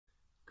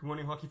Good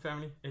morning, hockey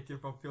family. Etienne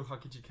from Field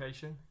Hockey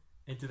Education.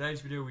 In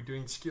today's video, we're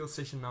doing skill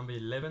session number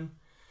 11.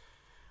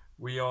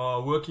 We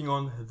are working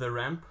on the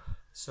ramp.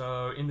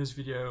 So in this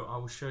video, I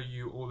will show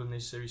you all the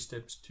necessary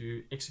steps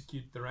to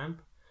execute the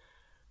ramp.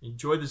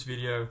 Enjoy this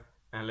video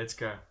and let's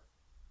go.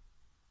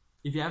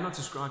 If you have not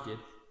subscribed yet,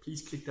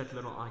 please click that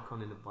little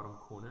icon in the bottom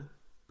corner.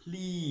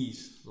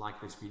 Please like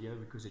this video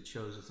because it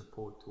shows the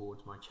support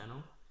towards my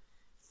channel.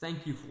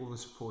 Thank you for all the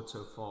support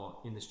so far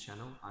in this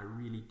channel. I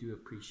really do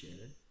appreciate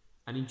it.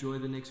 And enjoy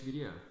the next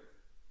video.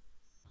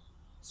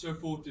 So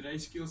for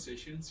today's skill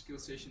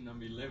session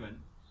number 11,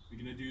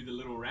 we're going to do the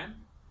little ramp.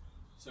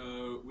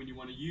 So when you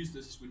want to use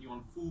this is when you're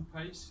on full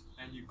pace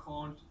and you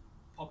can't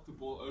pop the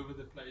ball over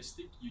the player's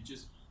stick. You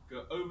just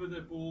go over the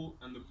ball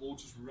and the ball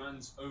just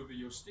runs over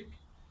your stick.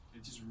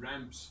 It just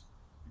ramps.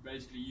 You're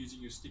basically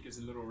using your stick as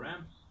a little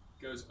ramp.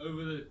 It goes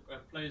over the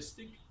player's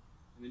stick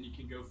and then you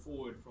can go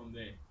forward from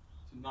there.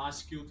 It's a nice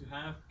skill to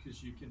have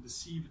because you can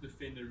deceive the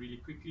defender really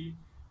quickly,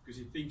 because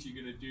he thinks you're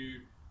going to do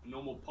a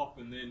normal pop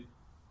and then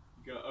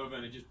you go over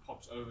and it just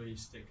pops over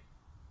his stick.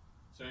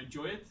 So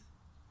enjoy it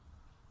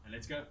and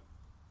let's go.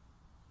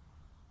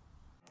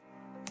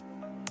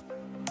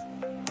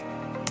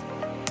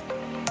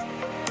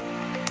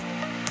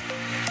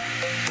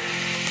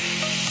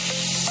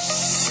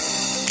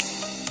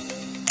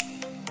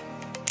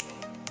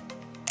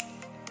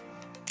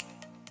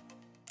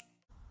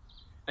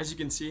 As you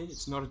can see,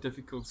 it's not a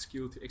difficult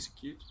skill to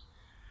execute.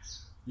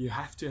 You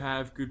have to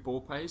have good ball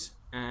pace,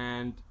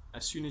 and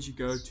as soon as you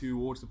go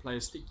towards the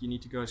player's stick, you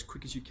need to go as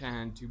quick as you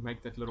can to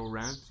make that little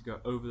ramp to go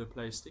over the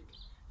player's stick.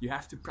 You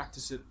have to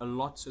practice it a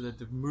lot so that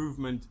the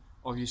movement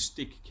of your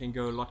stick can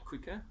go a lot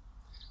quicker.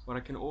 What I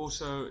can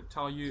also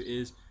tell you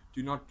is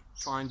do not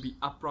try and be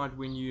upright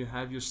when you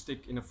have your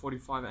stick in a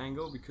 45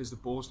 angle, because the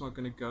ball's not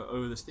going to go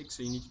over the stick.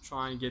 So you need to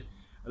try and get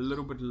a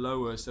little bit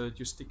lower so that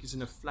your stick is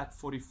in a flat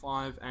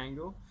 45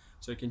 angle,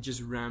 so it can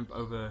just ramp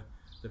over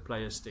the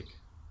player's stick.